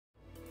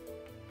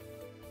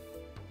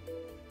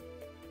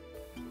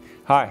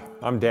Hi,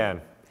 I'm Dan,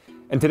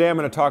 and today I'm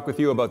going to talk with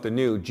you about the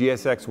new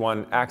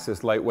GSX-1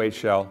 Axis lightweight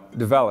shell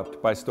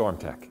developed by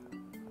Stormtech.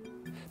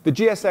 The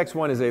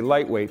GSX-1 is a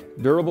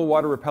lightweight, durable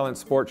water repellent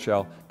sport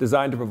shell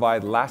designed to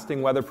provide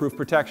lasting weatherproof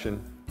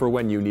protection for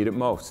when you need it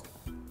most.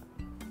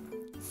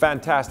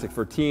 Fantastic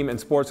for team and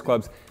sports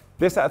clubs,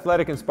 this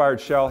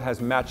athletic-inspired shell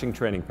has matching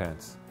training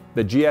pants,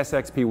 the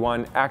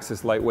GSXP-1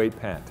 Axis lightweight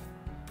pant.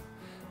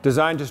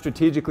 Designed to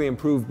strategically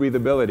improve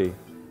breathability,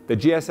 the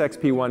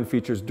GSXP-1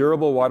 features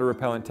durable water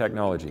repellent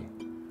technology,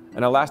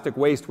 an elastic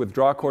waist with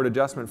draw cord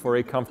adjustment for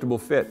a comfortable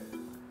fit,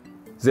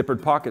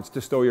 zippered pockets to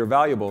stow your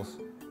valuables,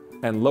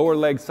 and lower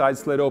leg side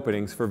slit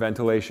openings for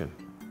ventilation.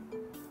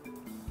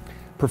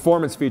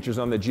 Performance features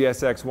on the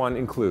GSX-1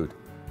 include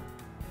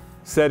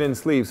set-in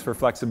sleeves for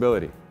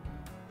flexibility.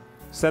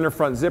 Center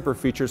front zipper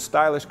features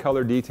stylish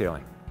color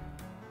detailing.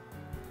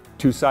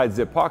 Two side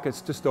zip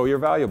pockets to stow your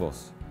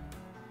valuables.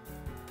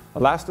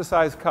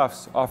 Elasticized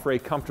cuffs offer a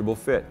comfortable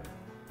fit.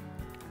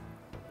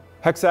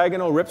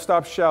 Hexagonal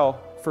ripstop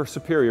shell for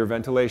superior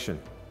ventilation.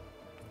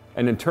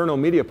 An internal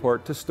media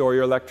port to store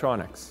your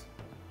electronics.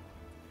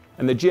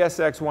 And the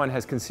GSX-1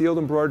 has concealed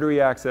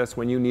embroidery access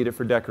when you need it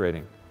for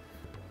decorating.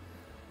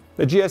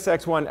 The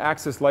GSX-1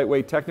 Axis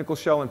lightweight technical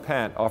shell and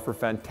pant offer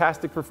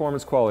fantastic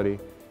performance quality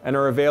and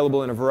are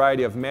available in a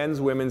variety of men's,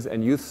 women's,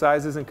 and youth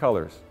sizes and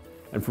colors.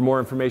 And for more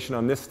information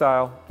on this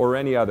style or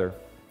any other,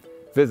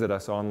 visit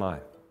us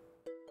online.